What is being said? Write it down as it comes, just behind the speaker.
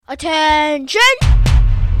Attention!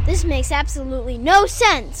 This makes absolutely no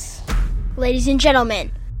sense. Ladies and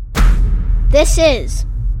gentlemen, this is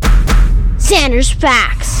Xander's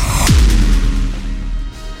Facts.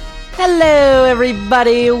 Hello,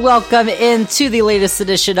 everybody. Welcome into the latest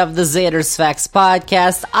edition of the Xander's Facts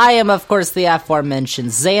podcast. I am, of course, the aforementioned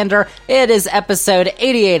Xander. It is episode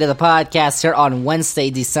 88 of the podcast here on Wednesday,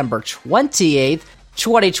 December 28th,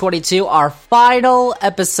 2022, our final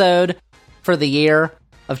episode for the year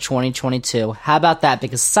of 2022. How about that?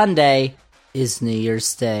 Because Sunday is New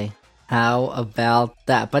Year's Day. How about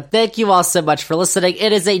that? But thank you all so much for listening.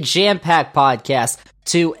 It is a jam-packed podcast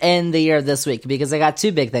to end the year this week because I got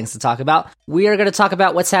two big things to talk about. We are going to talk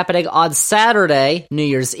about what's happening on Saturday, New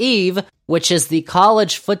Year's Eve, which is the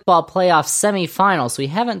college football playoff semifinals. We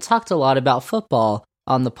haven't talked a lot about football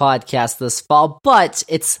on the podcast this fall, but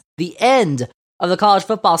it's the end of the college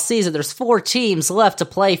football season. There's 4 teams left to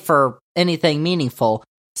play for anything meaningful.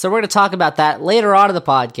 So we're going to talk about that later on in the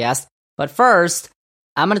podcast. But first,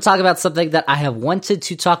 I'm going to talk about something that I have wanted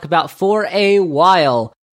to talk about for a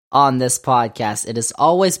while on this podcast. It has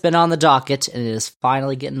always been on the docket, and it is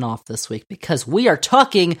finally getting off this week because we are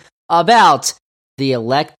talking about the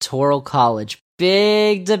Electoral College.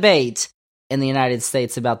 Big debate in the United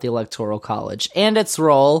States about the Electoral College and its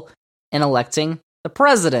role in electing the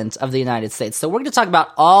President of the United States. So we're going to talk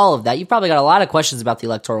about all of that. You've probably got a lot of questions about the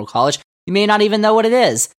Electoral College. You may not even know what it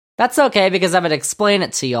is. That's okay, because I'm going to explain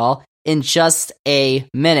it to y'all in just a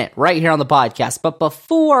minute right here on the podcast. But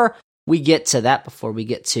before we get to that, before we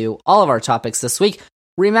get to all of our topics this week,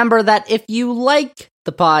 remember that if you like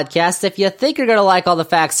the podcast, if you think you're going to like all the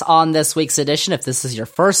facts on this week's edition, if this is your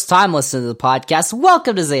first time listening to the podcast,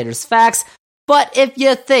 welcome to Xander's Facts. But if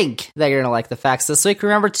you think that you're going to like the facts this week,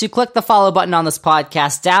 remember to click the follow button on this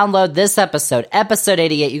podcast, download this episode, episode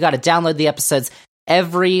 88. You got to download the episodes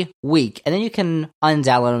every week, and then you can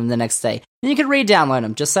undownload them the next day. Then you can re-download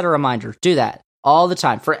them. Just set a reminder. Do that all the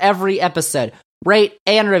time for every episode. Rate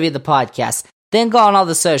and review the podcast. Then go on all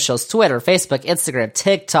the socials, Twitter, Facebook, Instagram,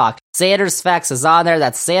 TikTok. Xander's Facts is on there.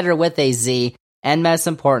 That's Xander with a Z. And most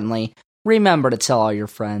importantly, remember to tell all your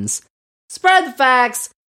friends. Spread the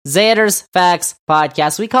facts. Xander's Facts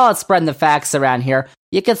Podcast. We call it Spreading the Facts around here.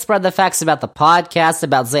 You can spread the facts about the podcast,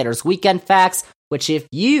 about Xander's Weekend Facts, which if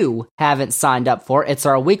you haven't signed up for, it's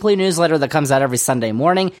our weekly newsletter that comes out every Sunday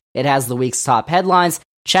morning. It has the week's top headlines.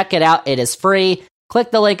 Check it out. It is free.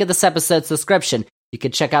 Click the link in this episode's description. You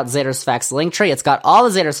can check out Xander's Facts link tree. It's got all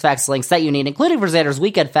the Xander's Facts links that you need, including for Xander's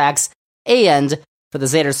Weekend Facts and for the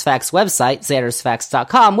Xander's Facts website,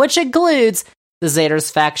 xandersfacts.com, which includes the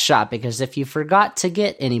Xander's Facts shop, because if you forgot to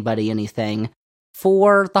get anybody anything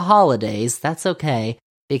for the holidays, that's okay,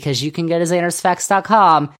 because you can go to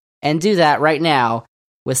xandersfacts.com and do that right now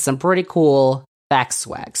with some pretty cool fact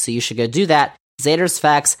swag. So you should go do that,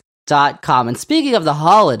 xandersfacts.com. And speaking of the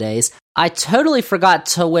holidays, I totally forgot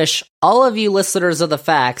to wish all of you listeners of the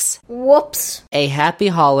facts a happy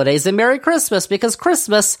holidays and Merry Christmas, because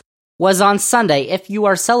Christmas was on Sunday if you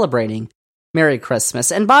are celebrating Merry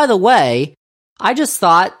Christmas. And by the way, I just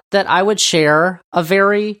thought that I would share a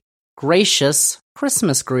very gracious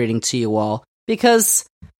Christmas greeting to you all, because,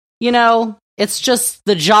 you know, it's just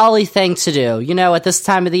the jolly thing to do, you know, at this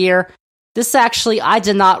time of the year. This actually, I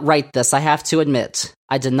did not write this, I have to admit.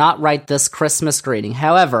 I did not write this Christmas greeting.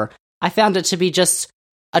 However, I found it to be just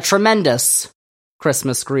a tremendous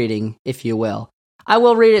Christmas greeting, if you will. I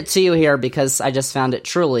will read it to you here because I just found it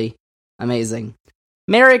truly amazing.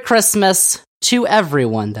 Merry Christmas to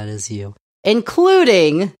everyone that is you,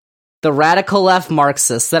 including the radical left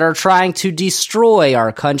Marxists that are trying to destroy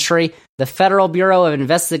our country, the Federal Bureau of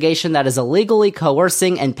Investigation that is illegally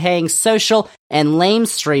coercing and paying social and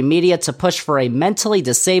lamestream media to push for a mentally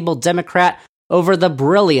disabled Democrat over the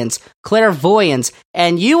brilliant, clairvoyant,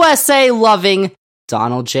 and USA-loving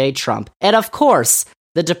Donald J. Trump. And of course,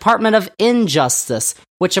 the Department of Injustice,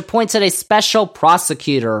 which appointed a special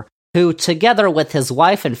prosecutor who, together with his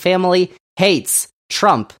wife and family, hates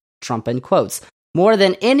Trump in quotes, more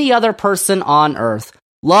than any other person on earth.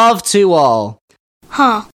 Love to all.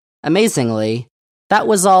 Huh. Amazingly, that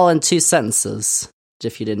was all in 2 sentences,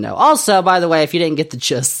 if you didn't know. Also, by the way, if you didn't get the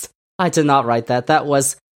gist, I did not write that. That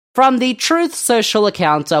was from the Truth Social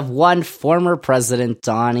account of one former president,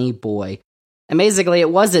 Donnie Boy. Amazingly,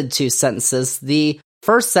 it was in 2 sentences. The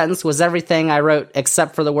first sentence was everything I wrote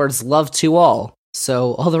except for the words love to all.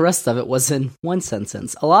 So all the rest of it was in 1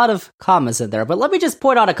 sentence. A lot of commas in there. But let me just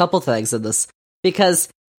point out a couple things in this, because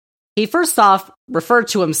he first off referred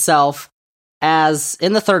to himself as,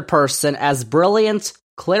 in the third person, as brilliant,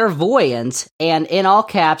 clairvoyant, and in all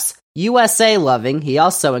caps, USA loving. He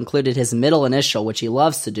also included his middle initial, which he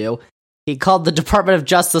loves to do. He called the Department of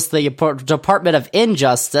Justice the Department of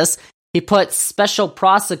Injustice. He put special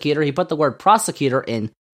prosecutor, he put the word prosecutor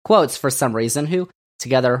in quotes for some reason, who,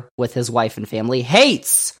 together with his wife and family,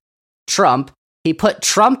 hates Trump. He put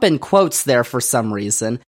Trump in quotes there for some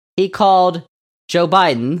reason. He called Joe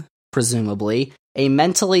Biden, presumably, a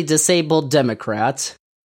mentally disabled Democrat.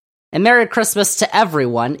 And Merry Christmas to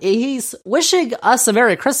everyone. He's wishing us a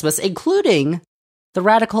Merry Christmas, including the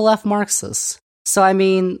radical left Marxists. So, I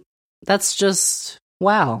mean, that's just,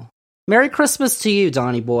 wow. Merry Christmas to you,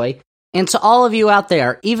 Donnie Boy, and to all of you out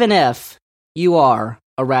there, even if you are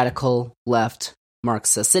a radical left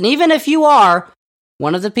Marxist. And even if you are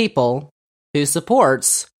one of the people who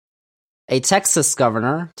supports a Texas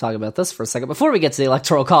governor, talk about this for a second, before we get to the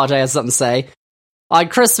Electoral College, I have something to say. On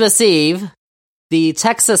Christmas Eve, the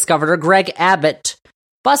Texas governor, Greg Abbott,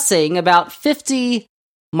 busing about 50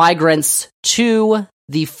 migrants to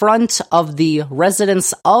the front of the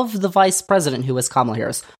residence of the vice president, who was Kamala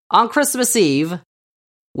Harris, on Christmas Eve,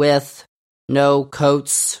 with no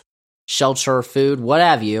coats, shelter, food, what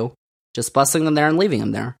have you, just busing them there and leaving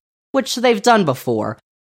them there, which they've done before.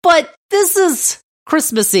 But this is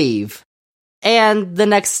Christmas Eve, and the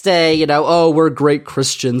next day, oh, we're great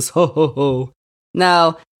Christians, ho ho ho.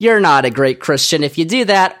 No, you're not a great Christian if you do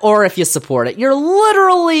that, or if you support it. You're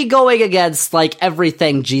literally going against,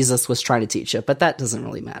 everything Jesus was trying to teach you, but that doesn't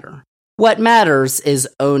really matter. What matters is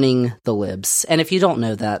owning the libs. And if you don't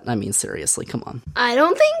know that, I mean, seriously, come on. I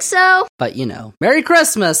don't think so. But, Merry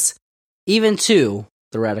Christmas, even to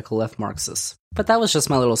the radical left Marxists. But that was just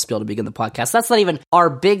my little spiel to begin the podcast. That's not even our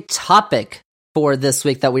big topic for this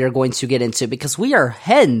week that we are going to get into, because we are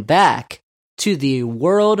heading back to the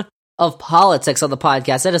world of politics on the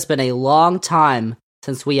podcast. It has been a long time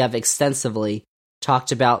since we have extensively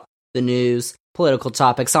talked about the news, political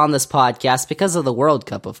topics on this podcast because of the World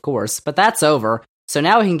Cup, of course, but that's over. So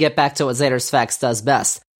now we can get back to what Xander's Facts does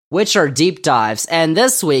best, which are deep dives. And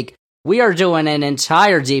this week, we are doing an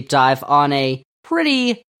entire deep dive on a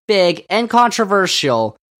pretty big and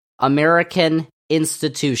controversial American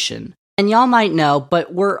institution. And y'all might know,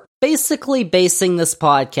 but we're basically basing this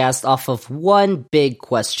podcast off of one big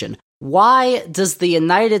question. Why does the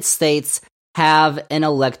United States have an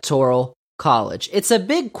electoral college? It's a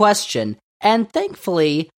big question, and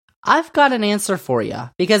thankfully, I've got an answer for you.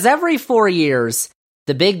 Because every 4 years,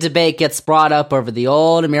 the big debate gets brought up over the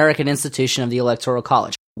old American institution of the Electoral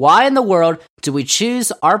College. Why in the world do we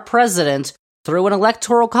choose our president through an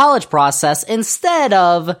electoral college process instead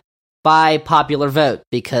of by popular vote?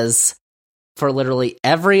 Because for literally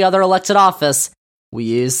every other elected office, we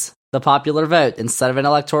use the popular vote instead of an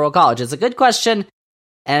electoral college. It's a good question,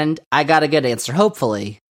 and I got a good answer,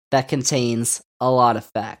 hopefully, that contains a lot of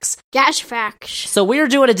facts. Dash facts. So we're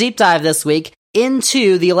doing a deep dive this week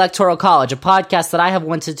into the Electoral College, a podcast that I have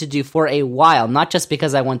wanted to do for a while, not just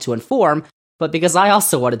because I want to inform, but because I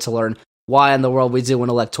also wanted to learn why in the world we do an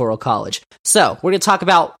Electoral College. So we're going to talk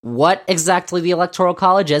about what exactly the Electoral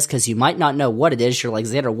College is, because you might not know what it is. You're like,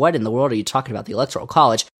 Xander, what in the world are you talking about, the Electoral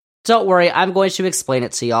College? Don't worry, I'm going to explain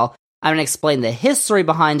it to y'all. I'm going to explain the history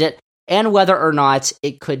behind it and whether or not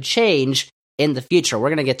it could change in the future. We're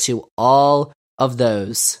going to get to all of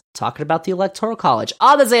those, talking about the Electoral College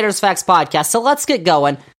on the Xander's Facts podcast. So let's get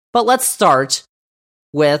going, but let's start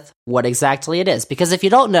with what exactly it is. Because if you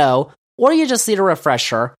don't know, or you just need a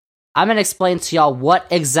refresher, I'm going to explain to y'all what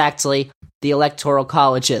exactly the Electoral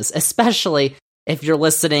College is, especially if you're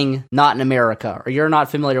listening not in America, or you're not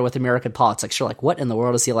familiar with American politics. You're like, what in the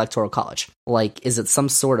world is the Electoral College? Is it some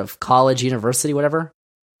sort of college, university, whatever?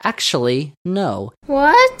 Actually, no.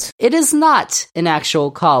 What? It is not an actual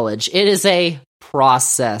college. It is a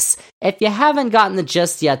process. If you haven't gotten the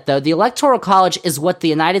gist yet, though, the Electoral College is what the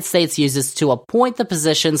United States uses to appoint the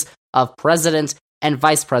positions of president and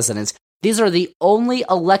vice president. These are the only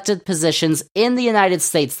elected positions in the United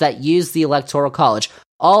States that use the Electoral College.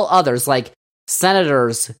 All others, like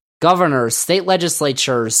senators, governors, state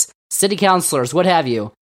legislatures, city councilors, what have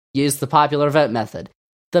you, use the popular vote method.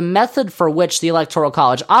 The method for which the Electoral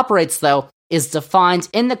College operates, though, is defined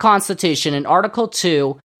in the Constitution in Article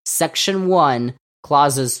 2, Section 1,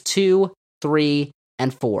 Clauses 2, 3,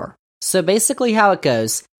 and 4. So basically how it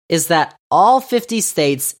goes is that all 50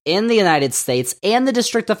 states in the United States and the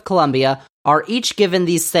District of Columbia are each given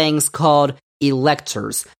these things called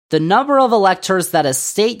electors. The number of electors that a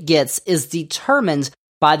state gets is determined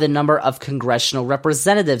by the number of congressional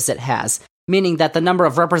representatives it has, meaning that the number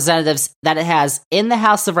of representatives that it has in the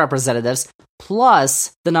House of Representatives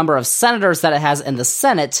plus the number of senators that it has in the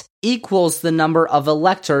Senate equals the number of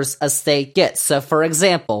electors a state gets. So, for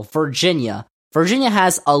example, Virginia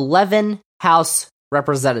has 11 House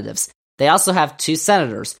representatives. They also have 2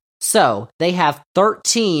 senators. So they have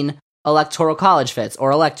 13 electoral college votes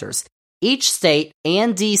or electors. Each state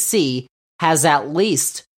and DC has at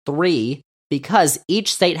least 3 because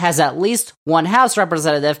each state has at least 1 House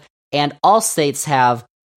representative and all states have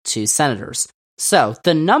 2 senators. So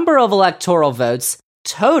the number of electoral votes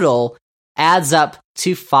total adds up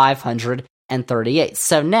to 538.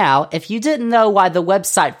 So now, if you didn't know why the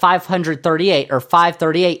website 538 or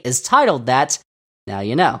 538 is titled that, now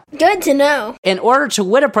you know. Good to know. In order to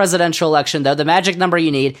win a presidential election, though, the magic number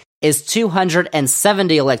you need is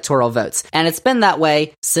 270 electoral votes, and it's been that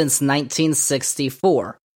way since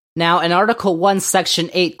 1964. Now, in Article 1, Section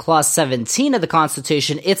 8, Clause 17 of the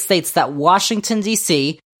Constitution, it states that Washington,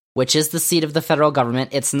 D.C., which is the seat of the federal government,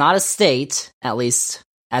 it's not a state, at least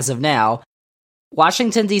as of now,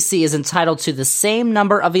 Washington, D.C. is entitled to the same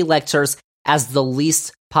number of electors as the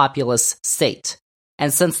least populous state.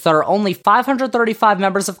 And since there are only 535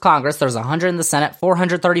 members of Congress, there's 100 in the Senate,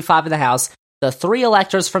 435 in the House, the 3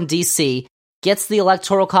 electors from D.C. gets the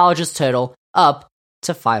Electoral College's total up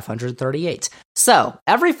to 538. So,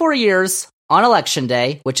 every 4 years, on Election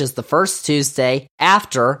Day, which is the first Tuesday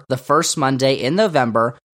after the first Monday in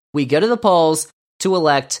November, we go to the polls to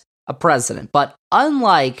elect a president. But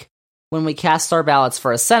unlike when we cast our ballots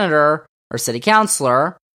for a senator or city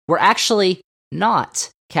councilor, we're actually not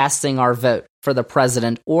casting our vote for the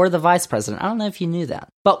president or the vice president. I don't know if you knew that.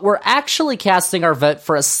 But we're actually casting our vote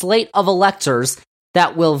for a slate of electors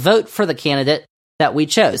that will vote for the candidate that we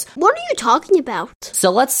chose. What are you talking about?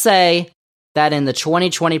 So let's say that in the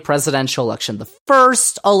 2020 presidential election, the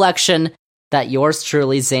first election that yours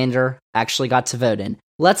truly, Xander, actually got to vote in.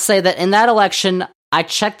 Let's say that in that election, I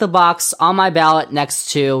checked the box on my ballot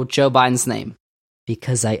next to Joe Biden's name.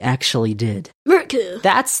 Because I actually did. Mercury.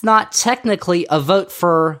 That's not technically a vote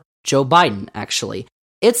for Joe Biden, actually.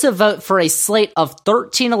 It's a vote for a slate of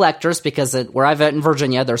 13 electors, because where I vote in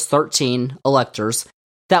Virginia, there's 13 electors,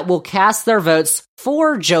 that will cast their votes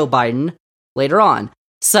for Joe Biden later on.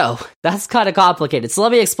 So, that's kind of complicated. So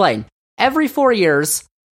let me explain. Every 4 years,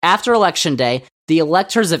 after Election Day, the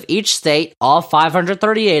electors of each state, all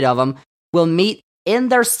 538 of them, will meet in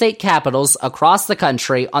their state capitals across the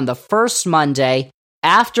country on the first Monday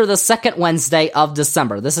after the second Wednesday of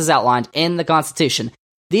December. This is outlined in the Constitution.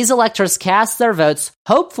 These electors cast their votes,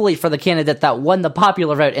 hopefully for the candidate that won the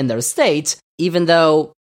popular vote in their state, even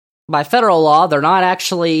though by federal law they're not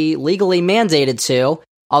actually legally mandated to,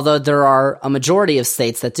 although there are a majority of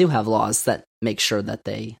states that do have laws that make sure that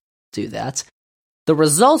they do that. The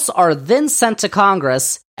results are then sent to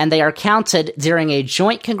Congress, and they are counted during a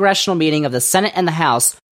joint congressional meeting of the Senate and the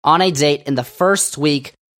House on a date in the first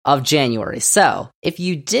week of January. So, if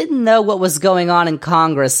you didn't know what was going on in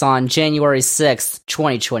Congress on January 6th,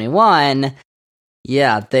 2021,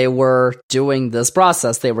 yeah, they were doing this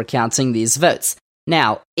process. They were counting these votes.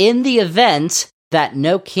 Now, in the event that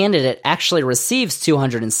no candidate actually receives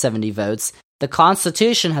 270 votes, the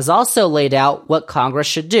Constitution has also laid out what Congress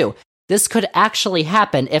should do. This could actually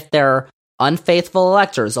happen if there are unfaithful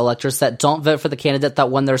electors that don't vote for the candidate that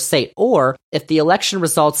won their state, or if the election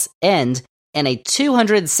results end in a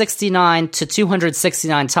 269 to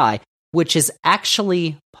 269 tie, which is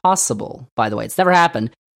actually possible, by the way. It's never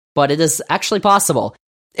happened, but it is actually possible.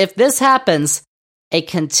 If this happens, a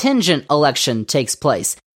contingent election takes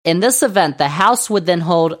place. In this event, the House would then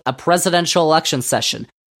hold a presidential election session,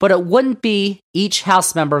 but it wouldn't be each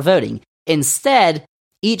House member voting. Instead,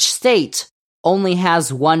 each state only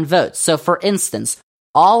has one vote. So, for instance,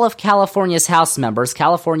 all of California's House members,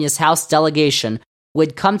 California's House delegation,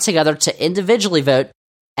 would come together to individually vote,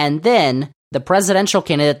 and then the presidential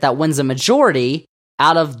candidate that wins a majority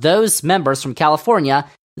out of those members from California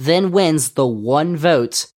then wins the one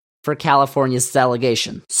vote for California's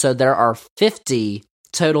delegation. So there are 50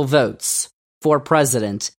 total votes for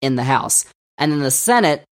president in the House. And then the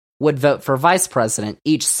Senate would vote for vice president.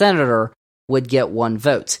 Each senator would get one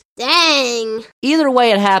vote. Dang! Either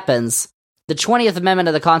way it happens, the 20th Amendment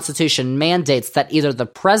of the Constitution mandates that either the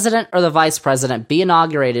president or the vice president be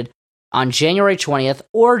inaugurated on January 20th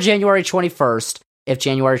or January 21st if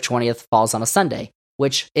January 20th falls on a Sunday,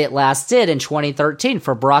 which it last did in 2013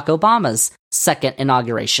 for Barack Obama's second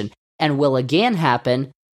inauguration, and will again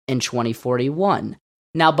happen in 2041.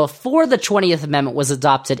 Now, before the 20th Amendment was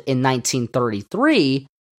adopted in 1933,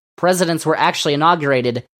 presidents were actually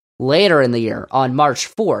inaugurated later in the year, on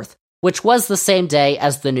March 4th, which was the same day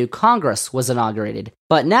as the new Congress was inaugurated.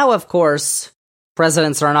 But now, of course,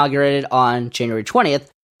 presidents are inaugurated on January 20th.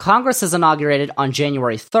 Congress is inaugurated on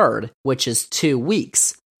January 3rd, which is 2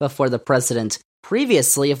 weeks before the president.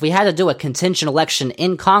 Previously, if we had to do a contingent election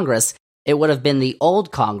in Congress, it would have been the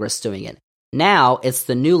old Congress doing it. Now it's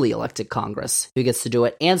the newly elected Congress who gets to do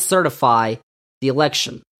it and certify the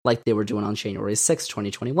election like they were doing on January 6,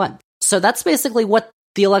 2021. So that's basically what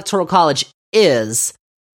the Electoral College is.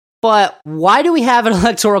 But why do we have an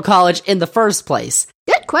Electoral College in the first place?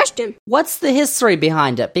 Good question. What's the history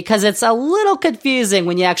behind it? Because it's a little confusing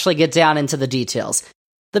when you actually get down into the details.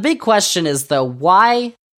 The big question is, though,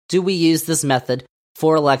 why do we use this method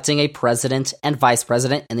for electing a president and vice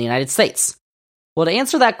president in the United States? Well, to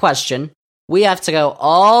answer that question, we have to go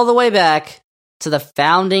all the way back to the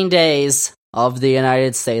founding days of the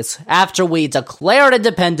United States, after we declared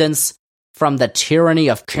independence from the tyranny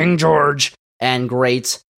of King George and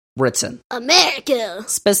Great Britain. America!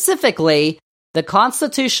 Specifically, the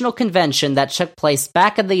Constitutional Convention that took place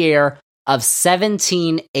back in the year of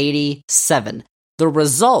 1787. The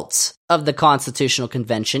result of the Constitutional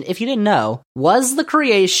Convention, if you didn't know, was the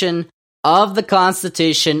creation of the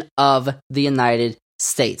Constitution of the United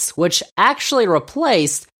States, which actually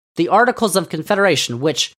replaced the Articles of Confederation,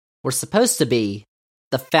 which were supposed to be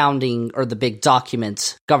the founding or the big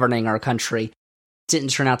document governing our country. Didn't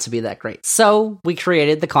turn out to be that great. So we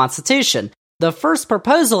created the Constitution. The first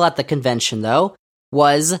proposal at the convention, though,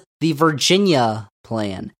 was the Virginia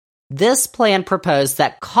Plan. This plan proposed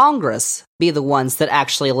that Congress be the ones that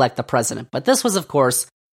actually elect the president. But this was, of course,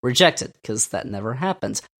 rejected, because that never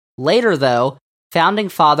happened. Later, though, founding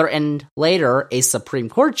father and later a Supreme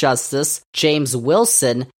Court Justice, James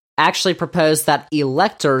Wilson, actually proposed that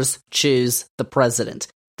electors choose the president.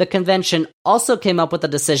 The convention also came up with a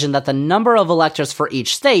decision that the number of electors for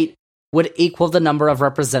each state would equal the number of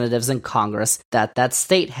representatives in Congress that that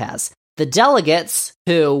state has. The delegates,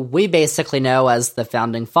 who we basically know as the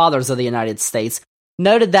founding fathers of the United States,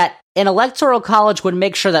 noted that an electoral college would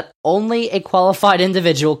make sure that only a qualified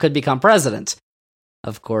individual could become president.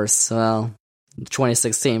 Of course, well,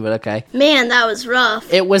 2016, but okay. Man, that was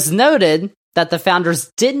rough. It was noted that the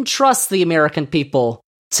founders didn't trust the American people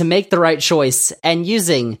to make the right choice, and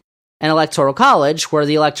using an electoral college, where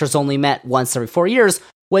the electors only met once every 4 years,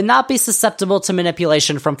 would not be susceptible to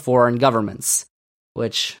manipulation from foreign governments.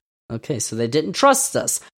 Which, okay, so they didn't trust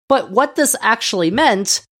us. But what this actually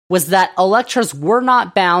meant was that electors were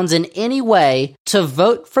not bound in any way to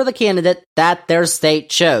vote for the candidate that their state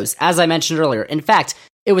chose, as I mentioned earlier. In fact,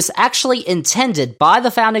 it was actually intended by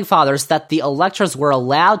the Founding Fathers that the electors were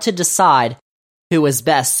allowed to decide who was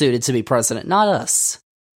best suited to be president, not us.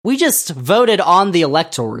 We just voted on the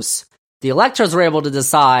electors. The electors were able to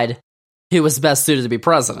decide who was best suited to be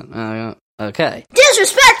president. Okay.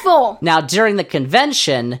 Disrespectful! Now, during the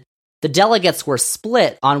convention, the delegates were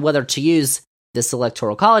split on whether to use this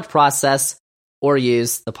electoral college process or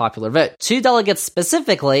use the popular vote. Two delegates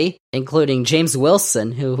specifically, including James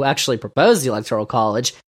Wilson, who actually proposed the electoral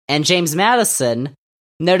college, and James Madison,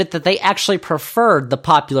 noted that they actually preferred the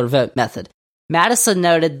popular vote method. Madison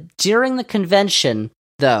noted during the convention,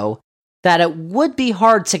 though, that it would be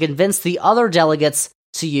hard to convince the other delegates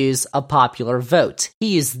to use a popular vote.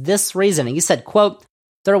 He used this reasoning. He said, quote,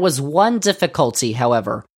 "There was one difficulty,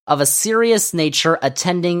 however, of a serious nature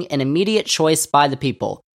attending an immediate choice by the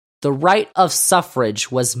people. The right of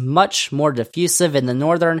suffrage was much more diffusive in the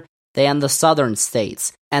northern than the southern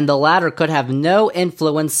states, and the latter could have no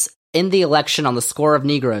influence in the election on the score of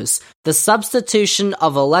Negroes. The substitution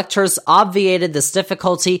of electors obviated this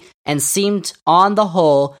difficulty and seemed, on the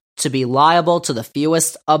whole, to be liable to the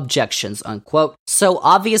fewest objections," unquote. So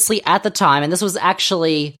obviously at the time, and this was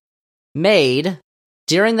actually made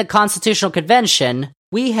during the Constitutional Convention,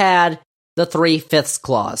 we had the 3/5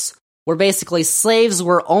 clause, where basically slaves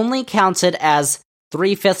were only counted as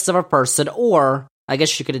 3/5 of a person, or I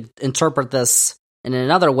guess you could interpret this in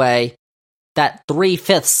another way, that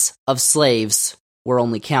 3/5 of slaves were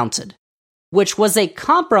only counted, which was a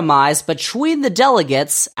compromise between the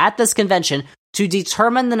delegates at this convention to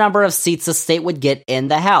determine the number of seats a state would get in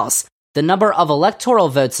the House, the number of electoral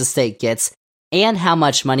votes a state gets, and how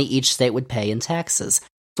much money each state would pay in taxes.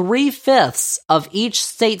 3/5 of each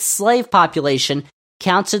state's slave population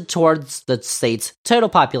counted towards the state's total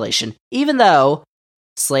population, even though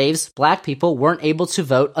slaves, black people, weren't able to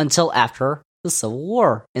vote until after the Civil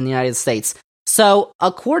War in the United States. So,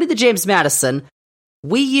 according to James Madison,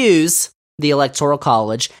 we use the Electoral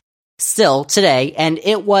College still today, and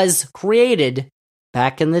it was created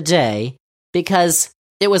back in the day because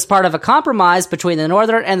it was part of a compromise between the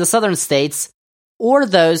northern and the southern states, or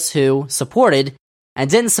those who supported and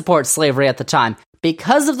didn't support slavery at the time.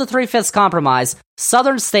 Because of the 3/5 compromise,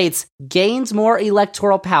 southern states gained more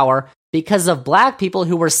electoral power because of black people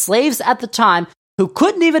who were slaves at the time who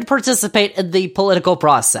couldn't even participate in the political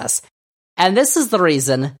process. And this is the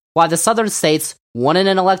reason why the southern states wanted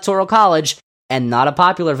an electoral college and not a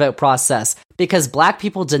popular vote process, because black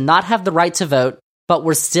people did not have the right to vote, but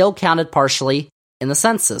were still counted partially in the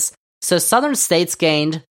census. So southern states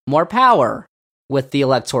gained more power with the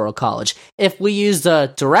Electoral College. If we used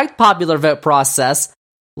a direct popular vote process,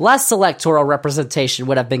 less electoral representation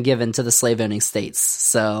would have been given to the slave-owning states.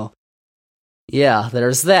 So, yeah,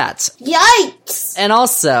 there's that. Yikes! And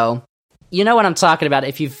also, you know what I'm talking about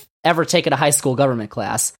if you've ever taken a high school government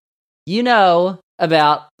class. You know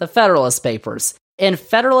about the Federalist Papers. In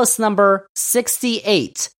Federalist number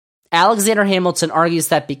 68, Alexander Hamilton argues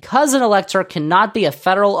that because an elector cannot be a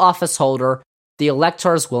federal office holder, the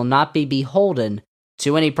electors will not be beholden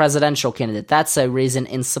to any presidential candidate. That's a reason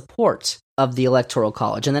in support of the Electoral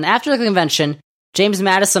College. And then after the convention, James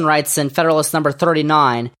Madison writes in Federalist number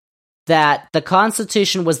 39 that the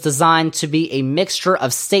Constitution was designed to be a mixture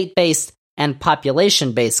of state-based and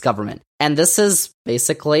population-based government. And this is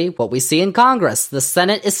basically what we see in Congress. The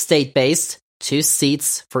Senate is state-based, 2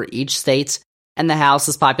 seats for each state, and the House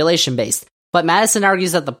is population-based. But Madison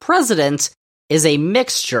argues that the president is a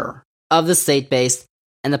mixture of the state-based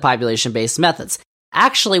and the population-based methods.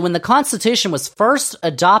 Actually, when the Constitution was first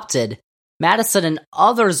adopted, Madison and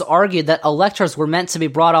others argued that electors were meant to be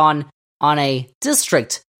brought on a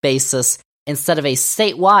district basis instead of a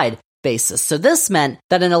statewide basis. So this meant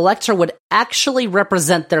that an elector would actually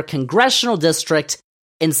represent their congressional district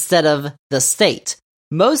instead of the state.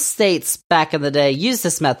 Most states back in the day used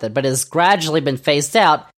this method, but it has gradually been phased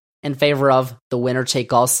out in favor of the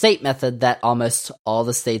winner-take-all state method that almost all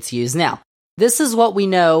the states use now. This is what we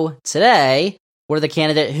know today, where the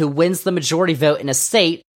candidate who wins the majority vote in a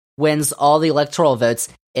state wins all the electoral votes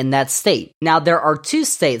in that state. Now, there are 2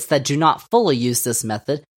 states that do not fully use this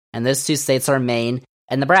method, and those 2 states are Maine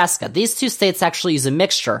and Nebraska. These 2 states actually use a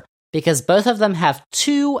mixture because both of them have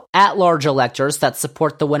 2 at-large electors that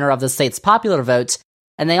support the winner of the state's popular vote,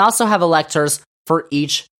 and they also have electors for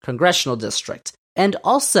each congressional district. And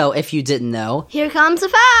also, if you didn't know, here comes a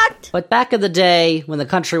fact! But back in the day, when the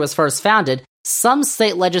country was first founded, some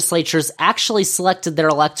state legislatures actually selected their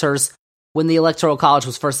electors when the Electoral College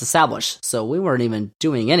was first established, so we weren't even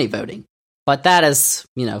doing any voting. But that has,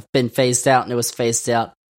 been phased out, and it was phased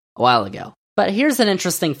out a while ago. But here's an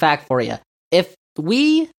interesting fact for you. If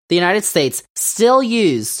we, the United States, still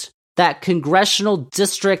used that congressional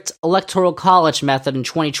district electoral college method in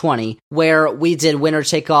 2020, where we did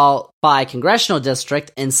winner-take-all by congressional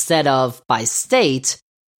district instead of by state,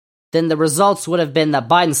 then the results would have been that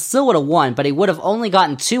Biden still would have won, but he would have only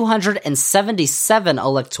gotten 277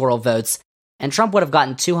 electoral votes, and Trump would have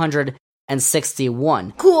gotten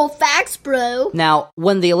 261. Cool facts, bro. Now,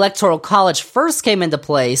 when the Electoral College first came into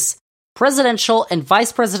place, presidential and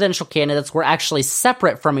vice presidential candidates were actually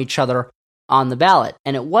separate from each other on the ballot,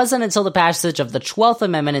 and it wasn't until the passage of the 12th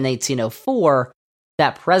Amendment in 1804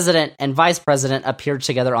 that president and vice president appeared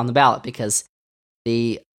together on the ballot, because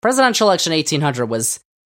the presidential election in 1800 was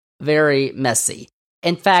very messy.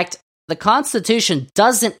 In fact, the Constitution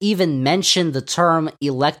doesn't even mention the term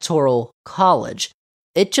Electoral College.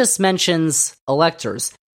 It just mentions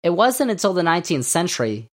electors. It wasn't until the 19th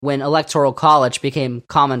century when Electoral College became a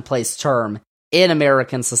commonplace term in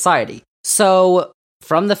American society. So,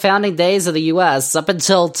 from the founding days of the U.S. up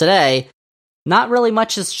until today, not really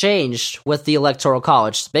much has changed with the Electoral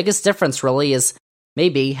College. The biggest difference really is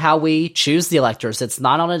maybe how we choose the electors. It's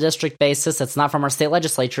not on a district basis. It's not from our state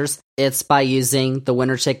legislatures. It's by using the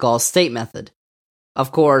winner-take-all state method.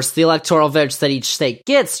 Of course, the electoral votes that each state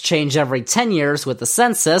gets change every 10 years with the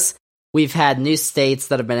census. We've had new states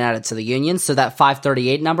that have been added to the union, so that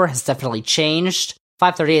 538 number has definitely changed.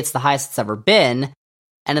 538 is the highest it's ever been.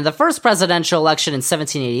 And in the first presidential election in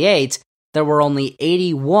 1788, there were only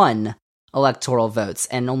 81 electoral votes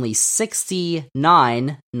and only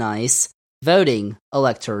 69 voting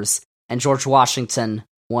electors, and George Washington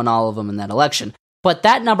won all of them in that election. But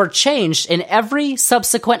that number changed in every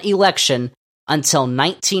subsequent election until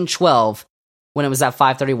 1912, when it was at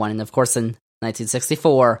 531, and of course in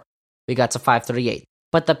 1964, we got to 538.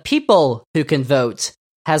 But the people who can vote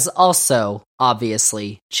has also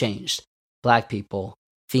obviously changed. Black people,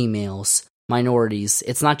 females, minorities.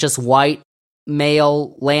 It's not just white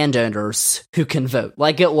male landowners who can vote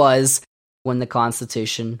like it was when the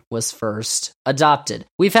Constitution was first adopted.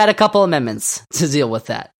 We've had a couple amendments to deal with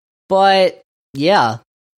that. But yeah,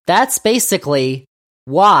 that's basically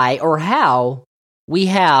why or how we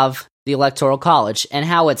have the Electoral College and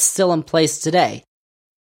how it's still in place today.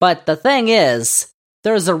 But the thing is,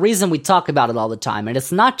 there's a reason we talk about it all the time, and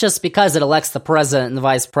it's not just because it elects the president and the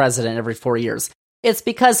vice president every 4 years. It's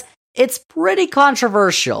because it's pretty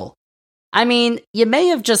controversial. I mean, you may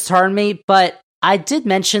have just heard me, but I did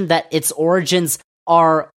mention that its origins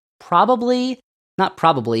are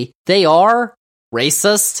they are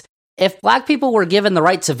racist. If black people were given the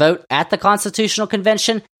right to vote at the Constitutional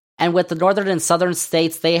Convention, and with the northern and southern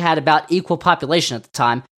states, they had about equal population at the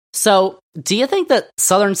time. So, do you think that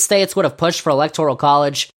southern states would have pushed for electoral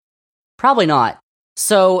college? Probably not.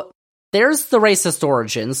 So, there's the racist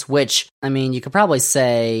origins, which, I mean, you could probably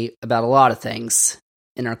say about a lot of things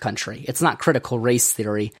in our country. It's not critical race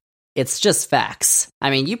theory. It's just facts. I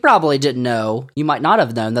mean, you probably didn't know, you might not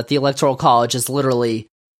have known that the electoral college is literally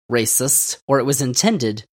racist, or it was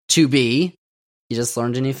intended to be. You just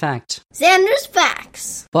learned a new fact. Xander's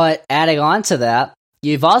facts. But adding on to that,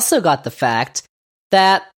 you've also got the fact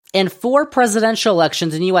that in 4 presidential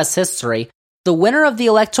elections in U.S. history, the winner of the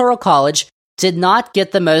Electoral College did not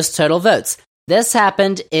get the most total votes. This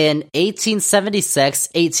happened in 1876,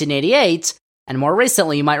 1888, and more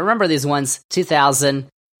recently, you might remember these ones, 2000,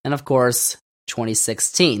 and of course,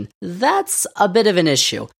 2016. That's a bit of an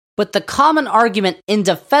issue. But the common argument in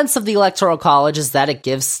defense of the Electoral College is that it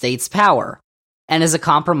gives states power and is a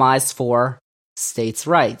compromise for states'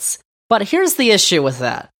 rights. But here's the issue with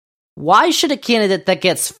that. Why should a candidate that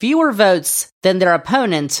gets fewer votes than their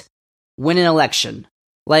opponent win an election?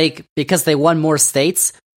 Like, because they won more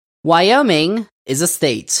states? Wyoming is a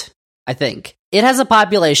state, I think. It has a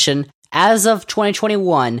population, as of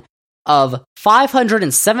 2021, of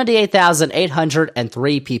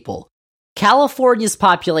 578,803 people. California's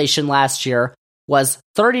population last year was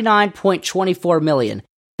 39.24 million.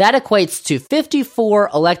 That equates to 54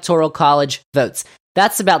 electoral college votes.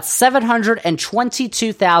 That's about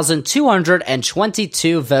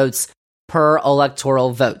 722,222 votes per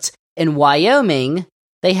electoral vote. In Wyoming,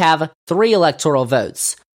 they have 3 electoral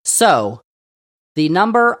votes. So, the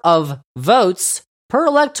number of votes per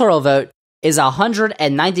electoral vote is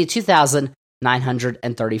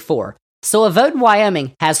 192,934. So a vote in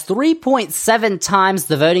Wyoming has 3.7 times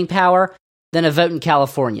the voting power than a vote in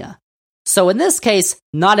California. So in this case,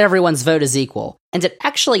 not everyone's vote is equal. And it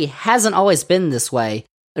actually hasn't always been this way.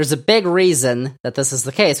 There's a big reason that this is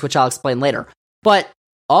the case, which I'll explain later. But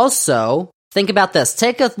also, think about this.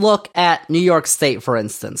 Take a look at New York State, for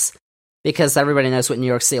instance, because everybody knows what New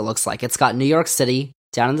York City looks like. It's got New York City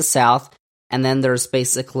down in the south, and then there's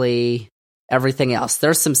basically everything else.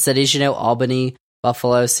 There's some cities, Albany,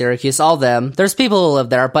 Buffalo, Syracuse, all them. There's people who live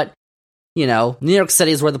there, but, New York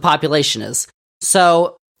City is where the population is.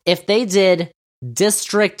 So, if they did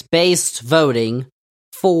district-based voting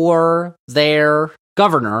for their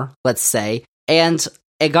governor, let's say, and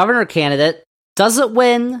a governor candidate doesn't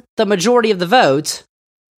win the majority of the vote,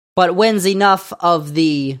 but wins enough of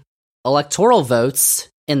the electoral votes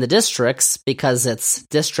in the districts because it's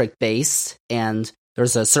district-based and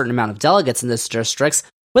there's a certain amount of delegates in those districts,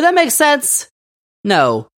 would that make sense?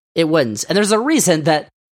 No, it wouldn't. And there's a reason that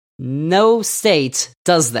no state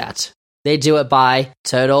does that. They do it by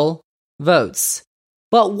total votes.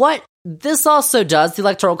 But what this also does, the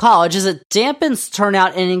Electoral College, is it dampens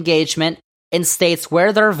turnout and engagement in states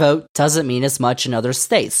where their vote doesn't mean as much in other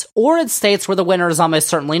states, or in states where the winner is almost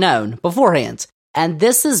certainly known beforehand. And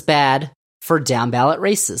this is bad for down-ballot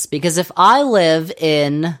races, because if I live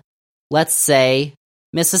in, let's say,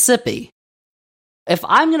 Mississippi, if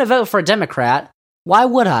I'm going to vote for a Democrat, why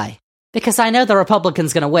would I? Because I know the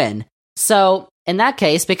Republican's going to win. So, in that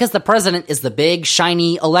case, because the president is the big,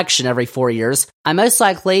 shiny election every 4 years, I'm most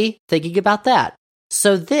likely thinking about that.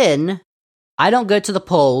 So then, I don't go to the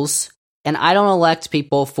polls, and I don't elect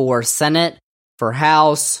people for Senate, for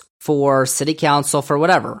House, for City Council, for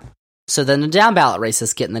whatever. So then the down-ballot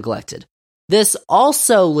races get neglected. This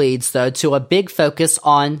also leads, though, to a big focus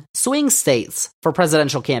on swing states for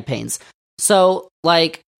presidential campaigns. So,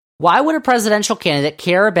 why would a presidential candidate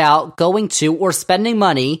care about going to or spending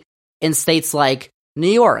money in states like New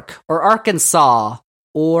York or Arkansas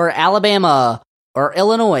or Alabama or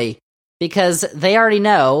Illinois? Because they already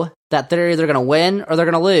know that they're either going to win or they're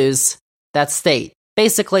going to lose that state.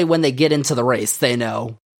 Basically, when they get into the race, they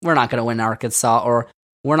know we're not going to win Arkansas or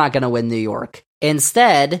we're not going to win New York.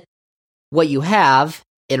 Instead, what you have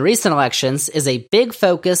in recent elections is a big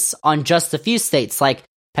focus on just a few states like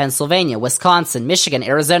Pennsylvania, Wisconsin, Michigan,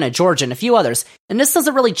 Arizona, Georgia, and a few others. And this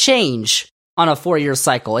doesn't really change on a 4-year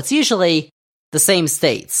cycle. It's usually the same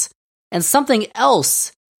states. And something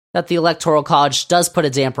else that the Electoral College does put a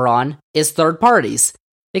damper on is third parties.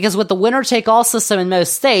 Because with the winner-take-all system in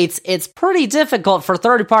most states, it's pretty difficult for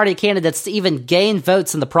third-party candidates to even gain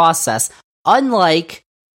votes in the process, unlike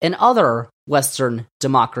in other Western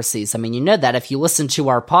democracies. I mean, you know that if you listen to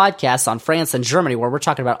our podcast on France and Germany, where we're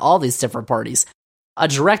talking about all these different parties. A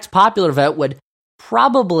direct popular vote would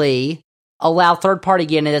probably allow third-party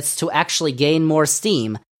candidates to actually gain more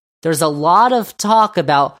steam. There's a lot of talk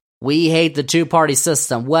about we hate the two-party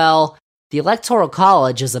system. Well, the Electoral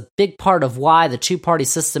College is a big part of why the two-party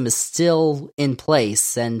system is still in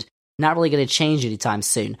place and not really going to change anytime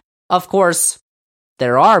soon. Of course,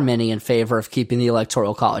 there are many in favor of keeping the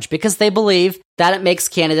Electoral College because they believe that it makes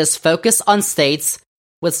candidates focus on states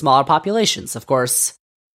with smaller populations. Of course,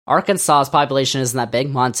 Arkansas's population isn't that big,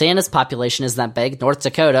 Montana's population isn't that big, North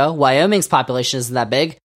Dakota, Wyoming's population isn't that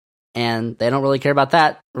big, and they don't really care about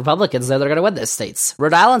that. Republicans know they're going to win those states.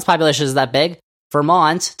 Rhode Island's population isn't that big.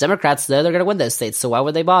 Vermont, Democrats know they're going to win those states, so why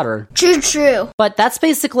would they bother? True. But that's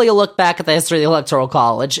basically a look back at the history of the Electoral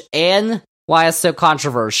College and why it's so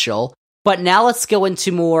controversial. But now let's go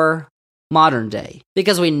into more modern day,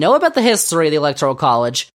 because we know about the history of the Electoral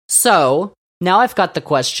College. So now I've got the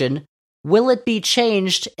question, will it be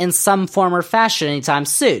changed in some form or fashion anytime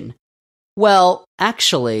soon? Well,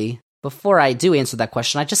 actually, before I do answer that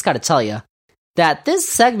question, I just got to tell you that this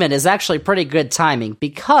segment is actually pretty good timing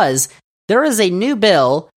because there is a new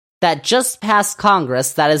bill that just passed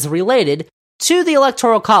Congress that is related to the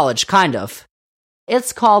Electoral College, kind of.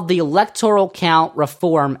 It's called the Electoral Count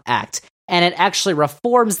Reform Act, and it actually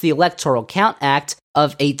reforms the Electoral Count Act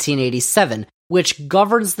of 1887, which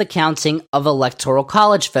governs the counting of Electoral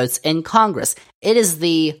College votes in Congress. It is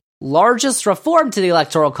the largest reform to the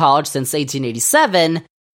Electoral College since 1887,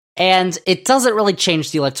 and it doesn't really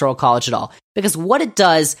change the Electoral College at all, because what it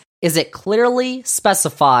does is it clearly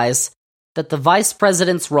specifies that the vice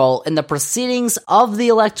president's role in the proceedings of the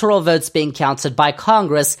electoral votes being counted by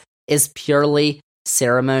Congress is purely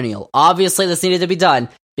ceremonial. Obviously, this needed to be done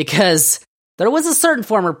because there was a certain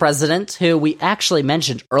former president who we actually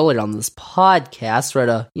mentioned earlier on this podcast, wrote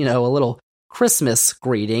a little Christmas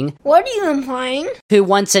greeting. What are you implying? Who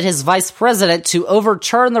wanted his vice president to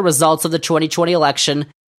overturn the results of the 2020 election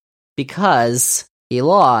because he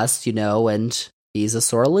lost, and he's a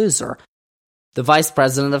sore loser. The vice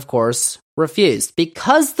president, of course, refused.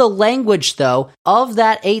 Because the language, though, of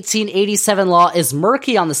that 1887 law is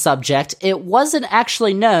murky on the subject, it wasn't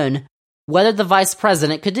actually known whether the vice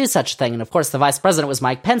president could do such a thing. And of course, the vice president was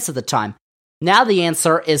Mike Pence at the time. Now the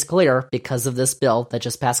answer is clear because of this bill that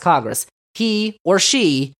just passed Congress. He or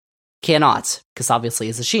she cannot, because obviously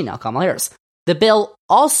it's a she now, Kamala Harris. The bill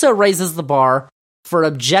also raises the bar for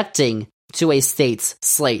objecting to a state's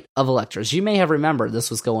slate of electors. You may have remembered this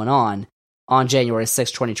was going on January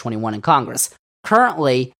 6, 2021 in Congress.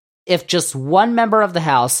 Currently, if just one member of the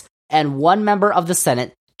House and one member of the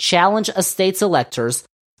Senate challenge a state's electors,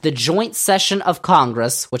 the joint session of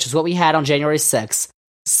Congress, which is what we had on January 6,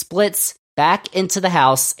 splits back into the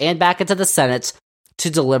House and back into the Senate to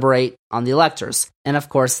deliberate on the electors. And of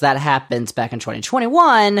course, that happened back in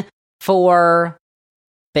 2021 for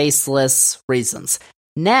baseless reasons.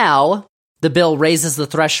 Now, the bill raises the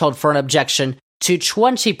threshold for an objection to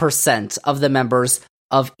 20% of the members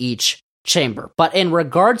of each chamber. But in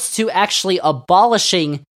regards to actually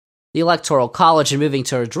abolishing the Electoral College and moving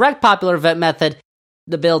to a direct popular vote method,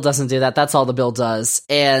 the bill doesn't do that. That's all the bill does.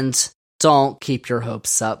 And don't keep your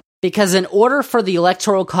hopes up. Because in order for the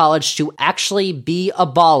Electoral College to actually be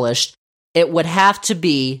abolished, it would have to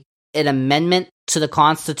be an amendment to the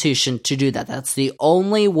Constitution to do that. That's the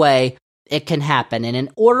only way it can happen. And in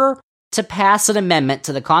order to pass an amendment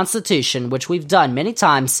to the Constitution, which we've done many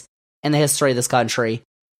times in the history of this country,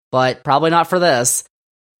 but probably not for this,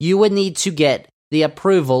 you would need to get the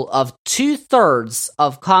approval of 2/3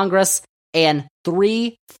 of Congress and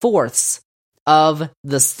 3/4 of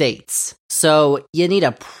the states. So you need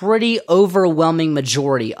a pretty overwhelming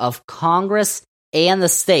majority of Congress and the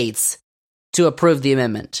states to approve the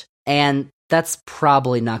amendment. And that's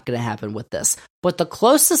probably not going to happen with this. But the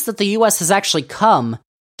closest that the U.S. has actually come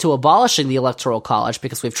to abolishing the Electoral College,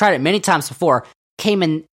 because we've tried it many times before, came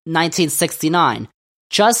in 1969,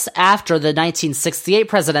 just after the 1968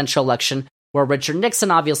 presidential election, where Richard Nixon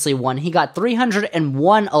obviously won. He got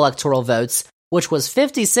 301 electoral votes, which was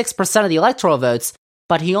 56% of the electoral votes,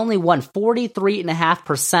 but he only won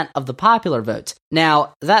 43.5% of the popular vote.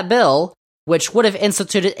 Now, that bill, which would have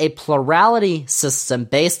instituted a plurality system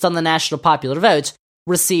based on the national popular vote,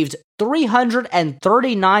 received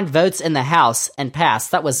 339 votes in the House and passed.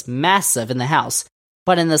 That was massive in the House.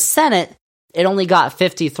 But in the Senate, it only got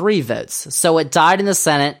 53 votes. So it died in the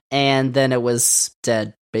Senate, and then it was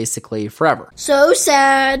dead basically forever. So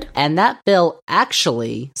sad. And that bill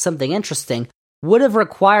actually, something interesting, would have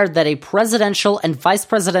required that a presidential and vice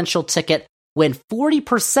presidential ticket win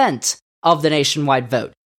 40% of the nationwide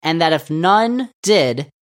vote. And that if none did,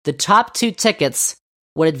 the top two tickets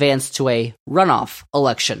would advance to a runoff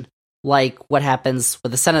election, like what happens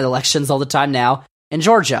with the Senate elections all the time now in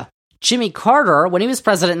Georgia. Jimmy Carter, when he was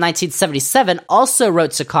president in 1977, also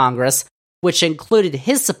wrote to Congress which included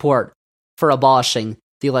his support for abolishing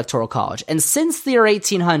the Electoral College. And since the year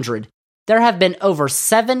 1800, there have been over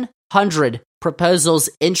 700 proposals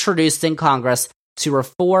introduced in Congress to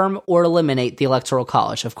reform or eliminate the Electoral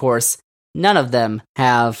College. Of course, none of them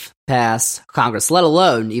have passed Congress, let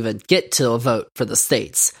alone even get to a vote for the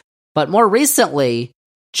states. But more recently,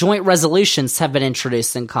 joint resolutions have been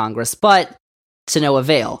introduced in Congress, but to no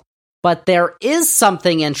avail. But there is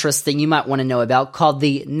something interesting you might want to know about called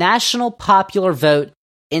the National Popular Vote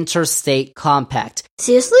Interstate Compact.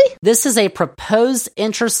 Seriously? This is a proposed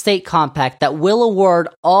interstate compact that will award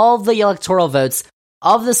all the electoral votes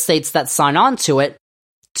of the states that sign on to it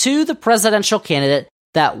to the presidential candidate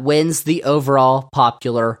that wins the overall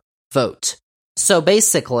popular vote. So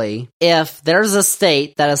basically, if there's a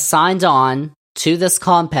state that has signed on to this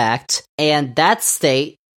compact and that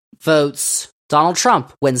state votes Donald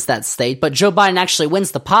Trump wins that state, but Joe Biden actually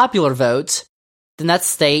wins the popular vote, then that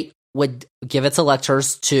state would give its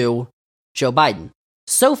electors to Joe Biden.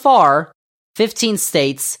 So far, 15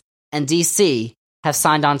 states and D.C. have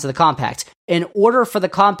signed on to the compact. In order for the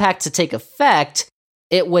compact to take effect,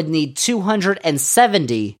 it would need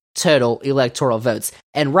 270 total electoral votes.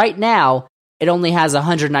 And right now, it only has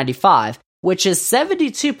 195, which is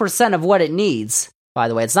 72% of what it needs. By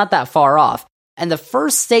the way, it's not that far off. And the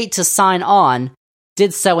first state to sign on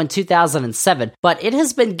did so in 2007, but it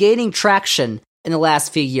has been gaining traction in the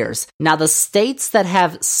last few years. Now, the states that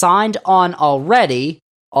have signed on already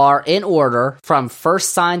are in order from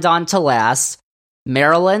first signed on to last: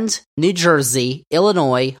 Maryland, New Jersey,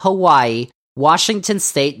 Illinois, Hawaii, Washington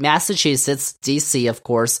State, Massachusetts, D.C., of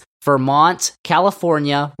course, Vermont,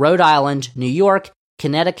 California, Rhode Island, New York,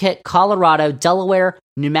 Connecticut, Colorado, Delaware,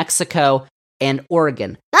 New Mexico, and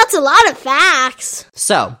Oregon. That's a lot of facts.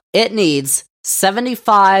 So, it needs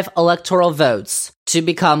 75 electoral votes to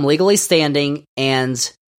become legally standing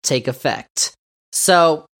and take effect.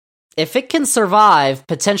 So, if it can survive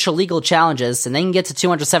potential legal challenges and they can get to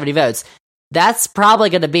 270 votes, that's probably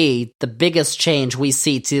going to be the biggest change we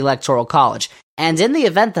see to the Electoral College. And in the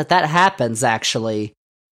event that that happens, actually,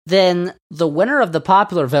 then the winner of the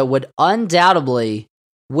popular vote would undoubtedly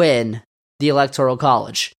win the Electoral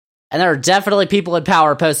College. And there are definitely people in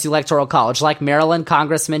power post the Electoral College, like Maryland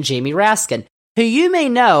Congressman Jamie Raskin, who you may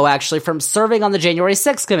know, actually, from serving on the January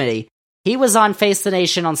 6th committee. He was on Face the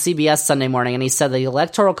Nation on CBS Sunday morning, and he said the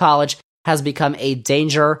Electoral College has become a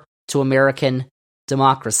danger to American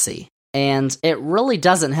democracy. And it really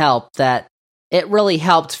doesn't help that it really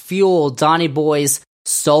helped fuel Donnie Boy's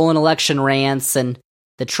stolen election rants and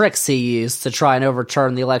the tricks he used to try and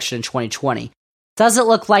overturn the election in 2020. Doesn't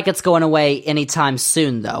look like it's going away anytime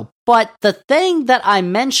soon, though. But the thing that I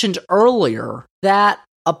mentioned earlier, that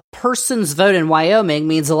a person's vote in Wyoming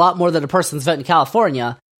means a lot more than a person's vote in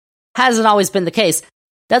California, hasn't always been the case.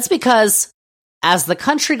 That's because as the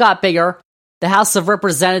country got bigger, the House of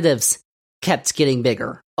Representatives kept getting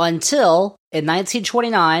bigger. Until in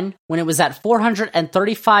 1929, when it was at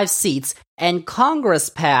 435 seats, and Congress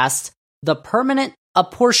passed the Permanent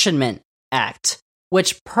Apportionment Act,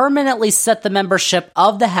 which permanently set the membership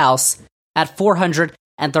of the House at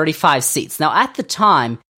 435 seats. Now, at the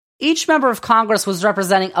time, each member of Congress was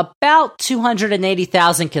representing about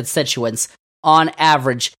 280,000 constituents on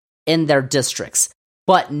average in their districts.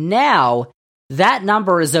 But now, that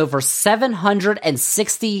number is over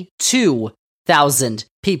 762,000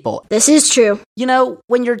 people. This is true. You know,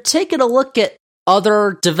 when you're taking a look at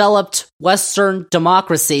other developed Western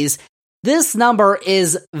democracies, this number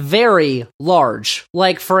is very large.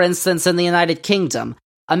 Like, for instance, in the United Kingdom,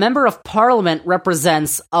 a member of parliament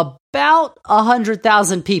represents about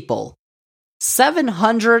 100,000 people.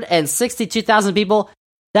 762,000 people,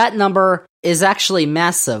 that number is actually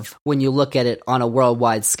massive when you look at it on a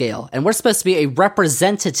worldwide scale. And we're supposed to be a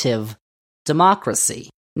representative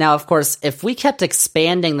democracy. Now, of course, if we kept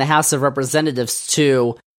expanding the House of Representatives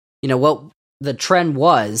to, what the trend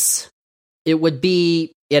was, it would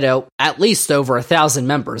be, at least over 1,000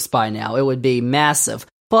 members by now. It would be massive.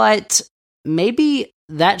 But maybe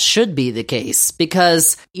that should be the case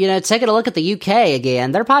because, taking a look at the UK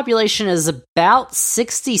again, their population is about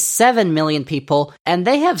 67 million people, and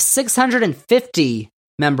they have 650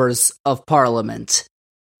 members of parliament.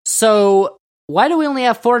 So why do we only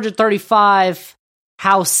have 435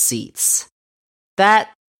 House seats? That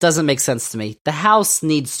doesn't make sense to me. The House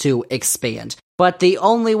needs to expand. But the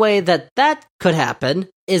only way that could happen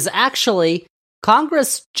is actually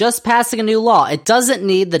Congress just passing a new law. It doesn't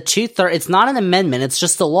need the 2/3. It's not an amendment. It's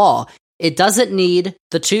just a law. It doesn't need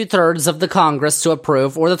the 2/3 of the Congress to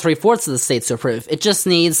approve or the 3/4 of the states to approve. It just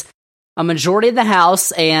needs a majority of the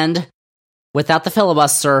House and without the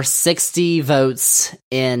filibuster, 60 votes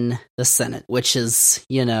in the Senate, which is,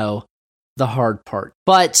 the hard part.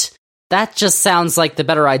 But that just sounds like the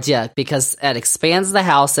better idea because it expands the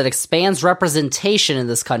House, it expands representation in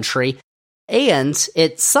this country, and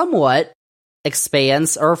it somewhat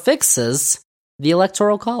expands or fixes the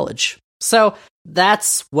Electoral College. So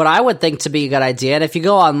that's what I would think to be a good idea. And if you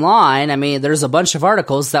go online, there's a bunch of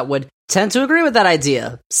articles that would tend to agree with that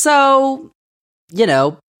idea. So,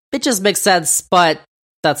 it just makes sense, but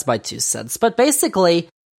that's my 2 cents. But basically,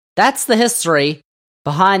 that's the history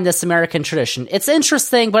behind this American tradition. It's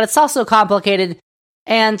interesting, but it's also complicated.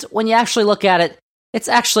 And when you actually look at it, it's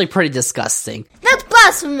actually pretty disgusting. That's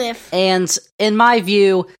blasphemous. And in my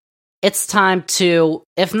view, it's time to,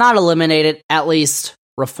 if not eliminate it, at least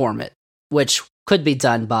reform it, which could be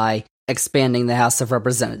done by expanding the House of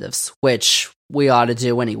Representatives, which we ought to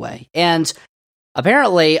do anyway. And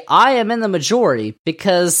apparently, I am in the majority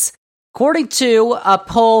because, according to a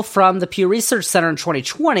poll from the Pew Research Center in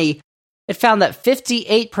 2020, it found that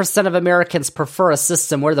 58% of Americans prefer a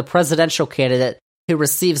system where the presidential candidate who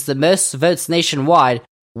receives the most votes nationwide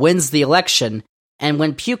wins the election. And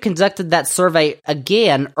when Pew conducted that survey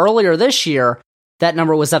again earlier this year, that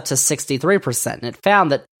number was up to 63%. And it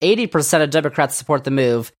found that 80% of Democrats support the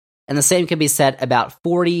move, and the same can be said about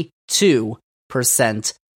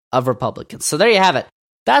 42% of Republicans. So there you have it.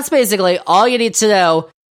 That's basically all you need to know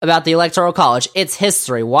about the Electoral College, its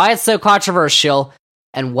history, why it's so controversial,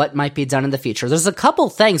 and what might be done in the future. There's a couple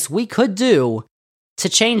things we could do to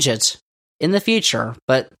change it in the future,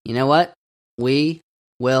 but you know what? We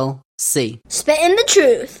will see. Spitting the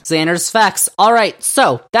truth. Xander's Facts. All right,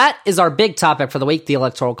 so that is our big topic for the week, the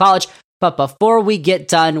Electoral College. But before we get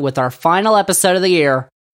done with our final episode of the year,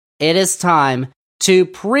 it is time to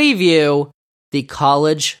preview the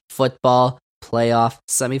college football playoff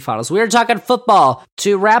semifinals. We are talking football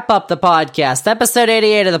to wrap up the podcast, episode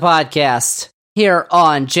 88 of the podcast, here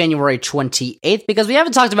on January 28th, because we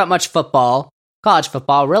haven't talked about much football, college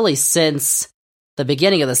football, really since the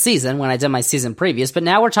beginning of the season when I did my season previews, but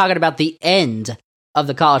now we're talking about the end of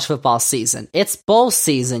the college football season. It's bowl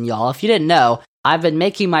season, y'all. If you didn't know, I've been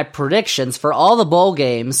making my predictions for all the bowl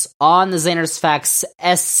games on the Xander's Facts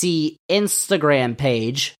SC Instagram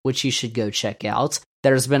page, which you should go check out.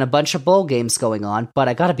 There's been a bunch of bowl games going on, but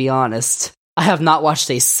I gotta be honest, I have not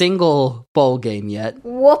watched a single bowl game yet.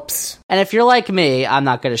 Whoops. And if you're like me, I'm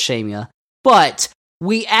not gonna shame you, but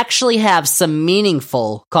we actually have some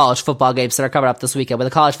meaningful college football games that are coming up this weekend with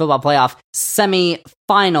the college football playoff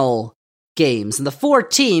semi-final games. And the 4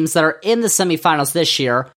 teams that are in the semifinals this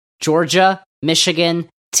year, Georgia, Michigan,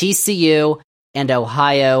 TCU, and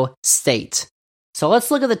Ohio State. So let's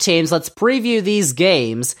look at the teams. Let's preview these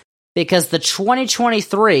games because the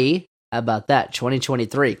 2023, how about that,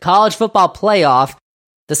 2023 college football playoff,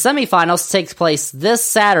 the semifinals takes place this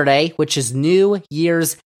Saturday, which is New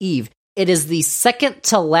Year's Eve. It is the second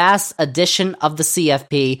to last edition of the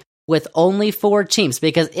CFP with only 4 teams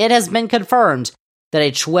because it has been confirmed that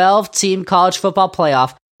a 12-team college football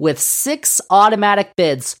playoff with 6 automatic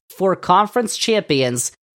bids for conference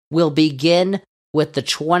champions will begin with the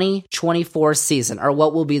 2024 season, or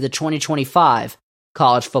what will be the 2025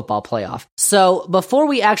 college football playoff. So before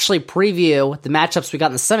we actually preview the matchups we got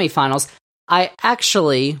in the semifinals, I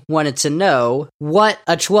actually wanted to know what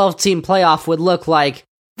a 12-team playoff would look like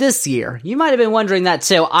this year. You might have been wondering that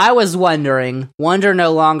too. I was wondering, wonder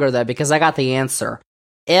no longer though, because I got the answer.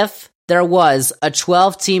 If there was a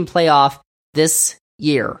 12-team playoff this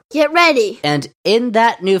year. Get ready. And in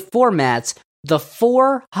that new format, the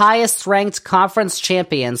 4 highest-ranked conference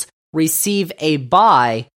champions receive a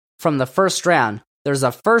bye from the first round. There's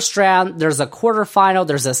a first round, there's a quarterfinal,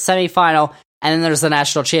 there's a semifinal, and then there's the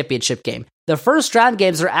national championship game. The first round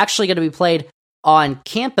games are actually going to be played on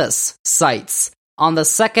campus sites on the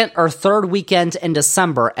second or third weekend in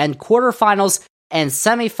December, and quarterfinals and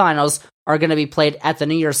semifinals are going to be played at the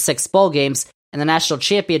New Year's Six Bowl games, and the national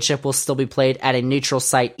championship will still be played at a neutral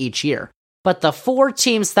site each year. But the 4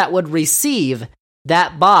 teams that would receive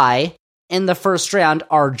that bye in the first round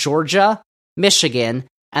are Georgia, Michigan,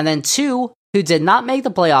 and then 2 who did not make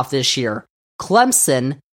the playoff this year,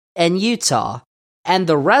 Clemson and Utah. And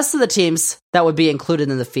the rest of the teams that would be included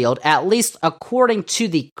in the field, at least according to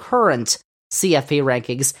the current CFP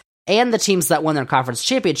rankings, and the teams that won their conference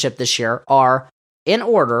championship this year are, in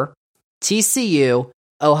order, TCU,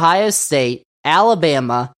 Ohio State,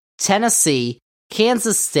 Alabama, Tennessee,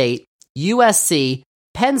 Kansas State, USC,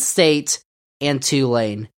 Penn State, and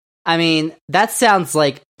Tulane. I mean, that sounds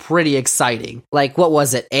like pretty exciting. Like, what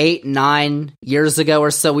was it, 8-9 years ago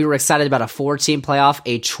or so, we were excited about a 4-team playoff.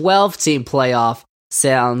 A 12-team playoff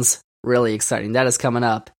sounds really exciting. That is coming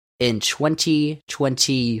up in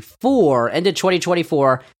 2024, into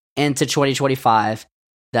 2024, into 2025.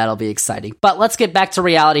 That'll be exciting. But let's get back to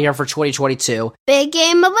reality here for 2022. Big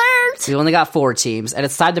game alert! We only got 4 teams, and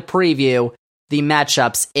it's time to preview the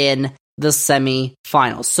matchups in the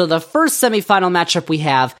semifinals. So the first semifinal matchup we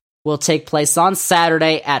have will take place on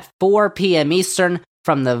Saturday at 4 p.m. Eastern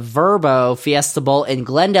from the Verbo Fiesta Bowl in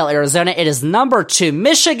Glendale, Arizona. It is number 2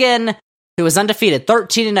 Michigan, who is undefeated,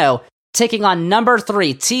 13-0, taking on number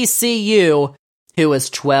 3 TCU, who is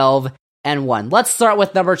 12-1. Let's start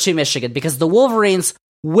with number 2 Michigan, because the Wolverines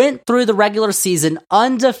went through the regular season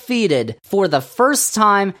undefeated for the first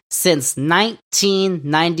time since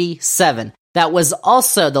 1997. That was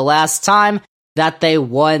also the last time that they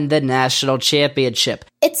won the national championship.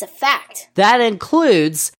 It's a fact. That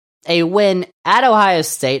includes a win at Ohio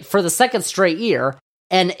State for the second straight year,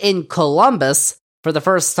 and in Columbus for the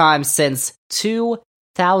first time since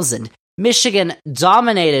 2000. Michigan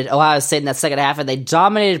dominated Ohio State in that second half, and they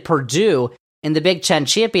dominated Purdue in the Big Ten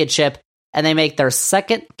championship, and they make their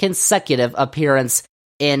second consecutive appearance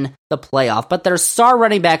in the playoff. But their star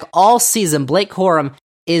running back all season, Blake Corum,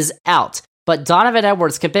 is out. But Donovan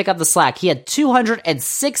Edwards can pick up the slack. He had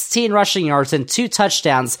 216 rushing yards and 2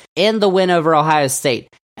 touchdowns in the win over Ohio State.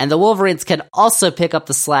 And the Wolverines can also pick up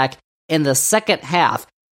the slack in the second half.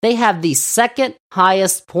 They have the second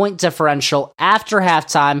highest point differential after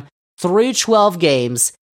halftime through 12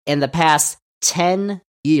 games in the past 10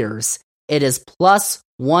 years. It is plus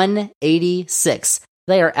 186.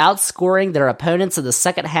 They are outscoring their opponents in the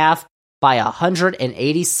second half by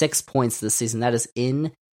 186 points this season. That is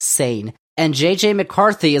insane. And J.J.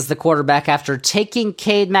 McCarthy is the quarterback after taking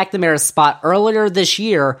Cade McNamara's spot earlier this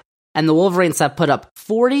year, and the Wolverines have put up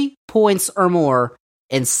 40 points or more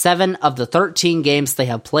in 7 of the 13 games they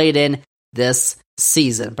have played in this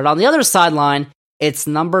season. But on the other sideline, it's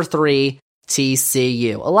number 3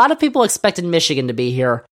 TCU. A lot of people expected Michigan to be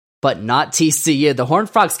here, but not TCU. The Horned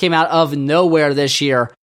Frogs came out of nowhere this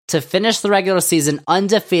year to finish the regular season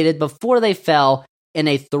undefeated before they fell in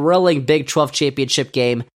a thrilling Big 12 championship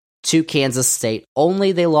game to Kansas State.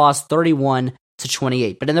 Only they lost 31-28.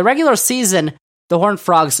 But in the regular season, the Horned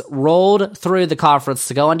Frogs rolled through the conference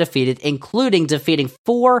to go undefeated, including defeating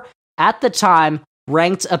 4 at the time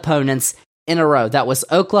ranked opponents in a row. That was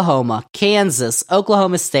Oklahoma, Kansas,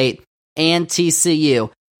 Oklahoma State, and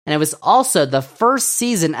TCU. And it was also the first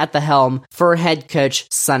season at the helm for head coach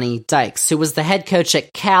Sonny Dykes, who was the head coach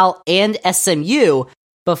at Cal and SMU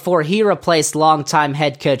before he replaced longtime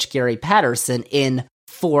head coach Gary Patterson in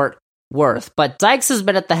Fort Worth. But Dykes has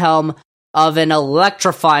been at the helm of an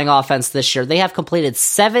electrifying offense this year. They have completed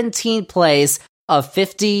 17 plays of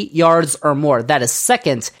 50 yards or more. That is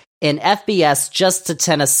second in FBS just to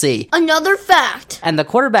Tennessee. Another fact. And the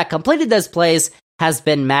quarterback completed those plays has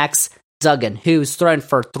been Max Duggan, who's thrown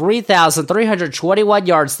for 3,321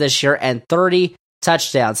 yards this year and 30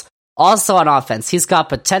 touchdowns. Also on offense, he's got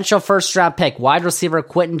potential first-round pick wide receiver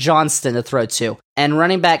Quentin Johnston to throw to, and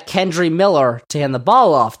running back Kendre Miller to hand the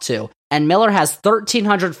ball off to. And Miller has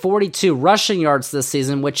 1,342 rushing yards this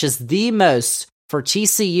season, which is the most for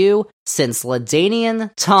TCU since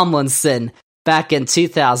LaDainian Tomlinson back in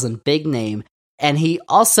 2000. Big name. And he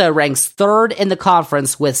also ranks third in the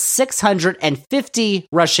conference with 650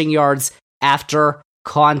 rushing yards after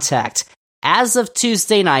contact. As of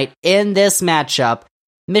Tuesday night in this matchup,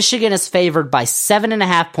 Michigan is favored by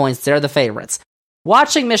 7.5 points. They're the favorites.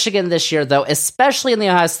 Watching Michigan this year, though, especially in the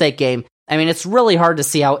Ohio State game, I mean, it's really hard to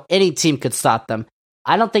see how any team could stop them.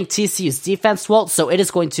 I don't think TCU's defense will, so it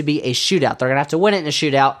is going to be a shootout. They're going to have to win it in a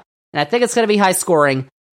shootout, and I think it's going to be high scoring,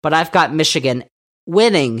 but I've got Michigan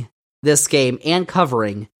winning this game and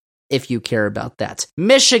covering, if you care about that.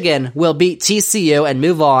 Michigan will beat TCU and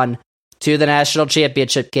move on to the national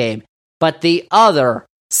championship game. But the other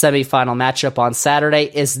semifinal matchup on Saturday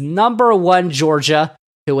is number 1 Georgia,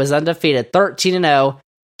 who was undefeated 13-0,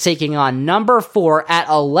 taking on number 4 at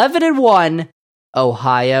 11-1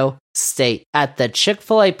 Ohio State at the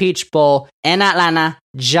Chick-fil-A Peach Bowl in Atlanta,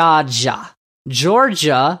 Georgia.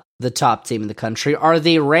 Georgia, the top team in the country, are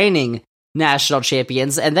the reigning national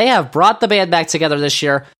champions, and they have brought the band back together this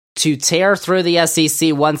year to tear through the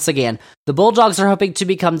SEC once again. The Bulldogs are hoping to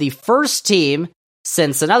become the first team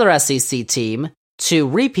since another SEC team to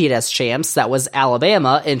repeat as champs. That was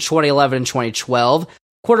Alabama in 2011 and 2012.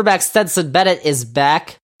 Quarterback Stetson Bennett is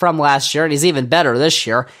back from last year, and he's even better this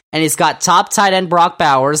year. And he's got top tight end Brock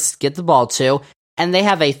Bowers, get the ball to, and they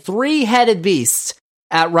have a 3-headed beast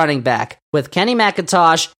at running back with Kenny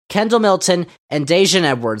McIntosh, Kendall Milton, and Daijun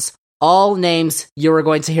Edwards. All names you are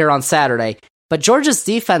going to hear on Saturday. But Georgia's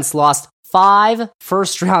defense lost 5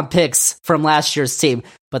 first-round picks from last year's team,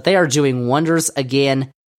 but they are doing wonders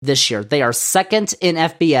again this year. They are second in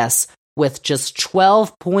FBS with just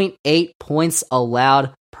 12.8 points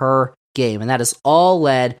allowed per game. And that is all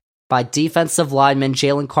led by defensive lineman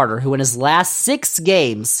Jalen Carter, who in his last 6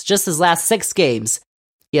 games, just his last 6 games,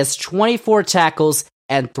 he has 24 tackles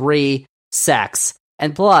and 3 sacks.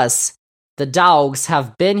 And plus, the Dogs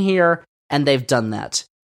have been here and they've done that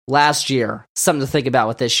last year. Something to think about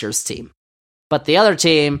with this year's team. But the other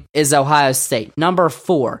team is Ohio State, number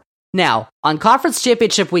 4. Now, on Conference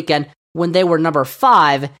Championship weekend, when they were number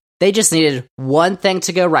 5, they just needed one thing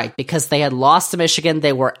to go right because they had lost to Michigan.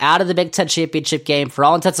 They were out of the Big Ten Championship game. For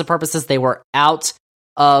all intents and purposes, they were out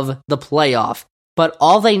of the playoff. But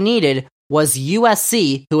all they needed was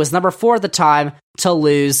USC, who was number 4 at the time, to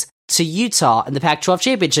lose to Utah in the Pac-12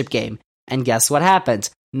 Championship game. And guess what happened?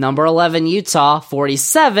 Number 11 Utah,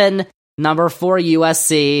 47. Number 4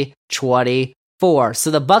 USC, 24.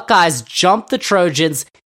 So the Buckeyes jumped the Trojans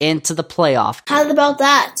into the playoff. How about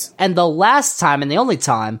that? And the last time, and the only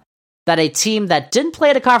time, that a team that didn't play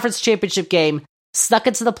at a conference championship game snuck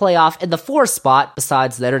into the playoff in the 4th spot,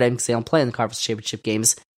 besides Notre Dame because they don't play in the conference championship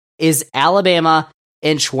games, is Alabama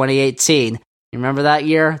in 2018. You remember that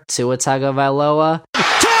year? Tua Tagovailoa.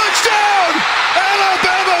 Touchdown!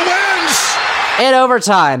 Alabama wins! In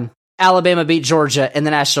overtime, Alabama beat Georgia in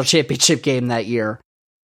the national championship game that year.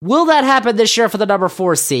 Will that happen this year for the number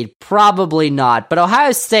 4 seed? Probably not, but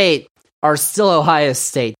Ohio State are still Ohio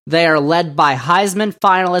State. They are led by Heisman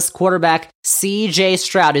finalist quarterback C.J.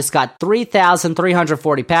 Stroud, who's got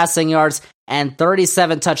 3,340 passing yards and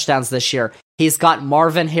 37 touchdowns this year. He's got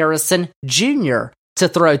Marvin Harrison Jr. to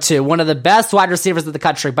throw to, one of the best wide receivers in the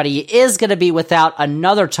country, but he is going to be without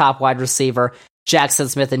another top wide receiver, Jackson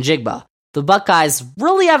Smith-Njigba. The Buckeyes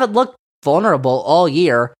really haven't looked vulnerable all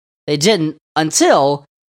year. They didn't until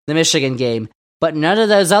the Michigan game, but none of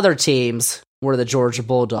those other teams were the Georgia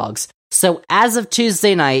Bulldogs. So as of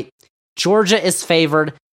Tuesday night, Georgia is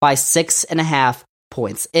favored by 6.5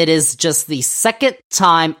 points. It is just the second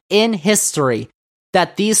time in history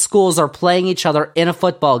that these schools are playing each other in a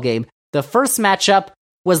football game. The first matchup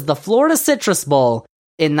was the Florida Citrus Bowl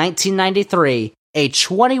in 1993, a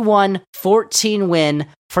 21-14 win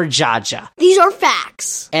for Georgia. These are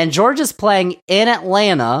facts. And Georgia's playing in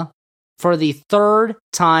Atlanta for the 3rd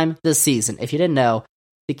time this season. If you didn't know,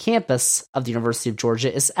 the campus of the University of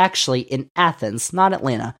Georgia is actually in Athens, not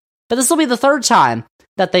Atlanta. But this will be the 3rd time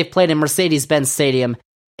that they've played in Mercedes-Benz Stadium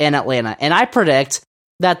in Atlanta. And I predict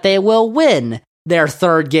that they will win their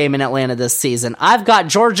 3rd game in Atlanta this season. I've got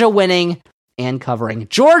Georgia winning and covering.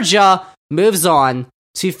 Georgia moves on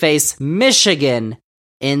to face Michigan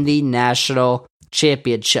in the national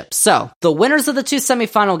championship. So, the winners of the 2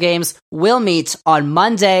 semifinal games will meet on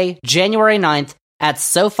Monday, January 9th at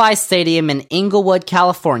SoFi Stadium in Inglewood,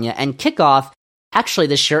 California. And kickoff, actually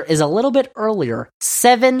this year, is a little bit earlier,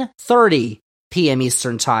 7:30 p.m.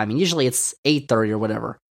 Eastern Time. And usually it's 8:30 or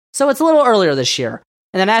whatever. So it's a little earlier this year.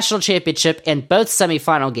 And the national championship and both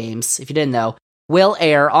semifinal games, if you didn't know, will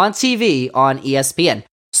air on TV on ESPN.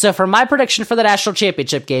 So for my prediction for the national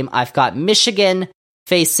championship game, I've got Michigan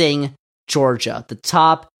facing Georgia, the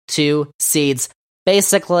top 2 seeds.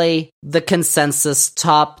 Basically, the consensus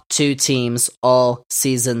top 2 teams all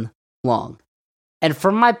season long. And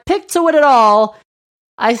for my pick to win it all,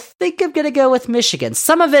 I think I'm going to go with Michigan.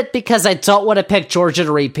 Some of it because I don't want to pick Georgia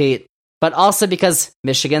to repeat, but also because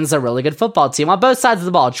Michigan's a really good football team on both sides of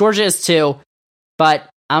the ball. Georgia is too, but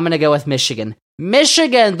I'm going to go with Michigan.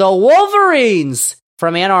 Michigan, the Wolverines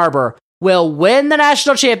from Ann Arbor, will win the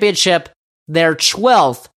national championship, their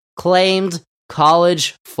 12th claimed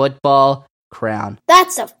college football crown.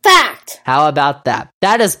 That's a fact. How about that?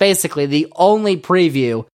 That is basically the only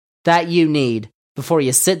preview that you need before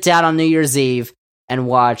you sit down on New Year's Eve and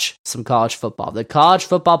watch some college football. The college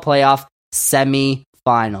football playoff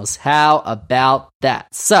semifinals. How about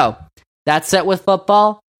that? So, that's it with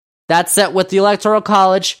football. That's it with the Electoral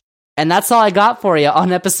College. And that's all I got for you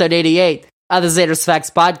on episode 88 of the Xander's Facts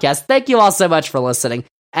podcast. Thank you all so much for listening.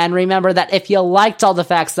 And remember that if you liked all the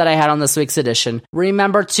facts that I had on this week's edition,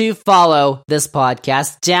 remember to follow this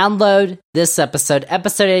podcast, download this episode,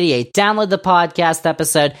 episode 88, download the podcast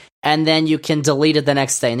episode, and then you can delete it the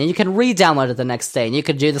next day. And then you can re-download it the next day, and you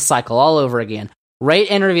can do the cycle all over again. Rate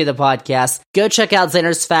and review the podcast. Go check out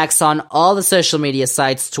Xander's Facts on all the social media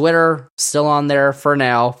sites. Twitter, still on there for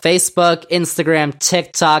now. Facebook, Instagram,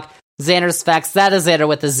 TikTok. Xander's Facts, that is Xander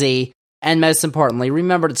with a Z. And most importantly,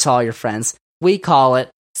 remember to tell your friends. We call it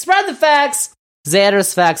Spread the Facts,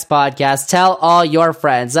 Xander's Facts Podcast. Tell all your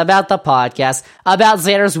friends about the podcast, about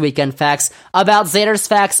Xander's Weekend Facts, about Xander's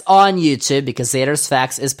Facts on YouTube, because Xander's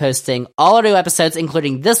Facts is posting all our new episodes,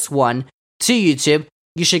 including this one, to YouTube.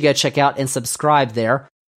 You should go check out and subscribe there.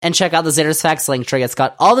 and check out the Xander's Facts link tree. It's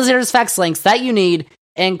got all the Xander's Facts links that you need,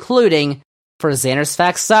 including for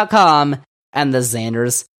Xander'sFacts.com and the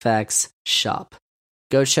Xander's Facts shop.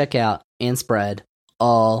 Go check out and spread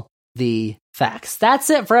all the facts. That's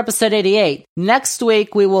it for episode 88. Next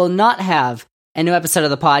week, we will not have a new episode of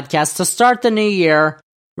the podcast. To start the new year,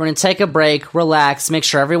 we're going to take a break, relax, make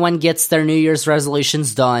sure everyone gets their New Year's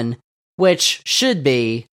resolutions done, which should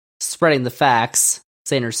be spreading the facts,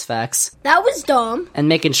 Xander's Facts. That was dumb. And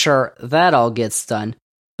making sure that all gets done.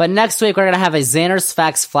 But next week, we're going to have a Xander's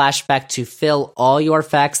Facts flashback to fill all your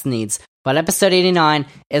facts needs. But episode 89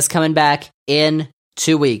 is coming back in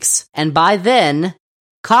 2 weeks. And by then,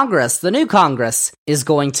 Congress, the new Congress, is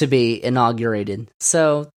going to be inaugurated.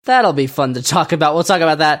 So that'll be fun to talk about. We'll talk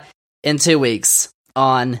about that in 2 weeks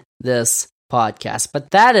on this podcast.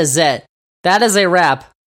 But that is it. That is a wrap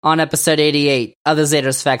on episode 88 of the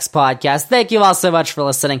Xander's Facts podcast. Thank you all so much for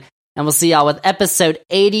listening, and we'll see y'all with episode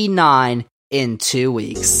 89 in 2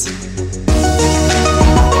 weeks.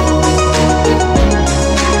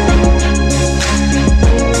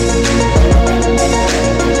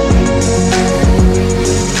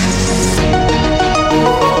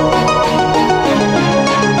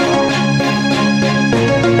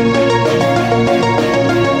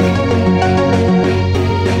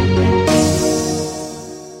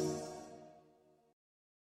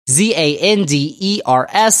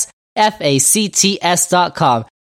 ZandersFacts.com.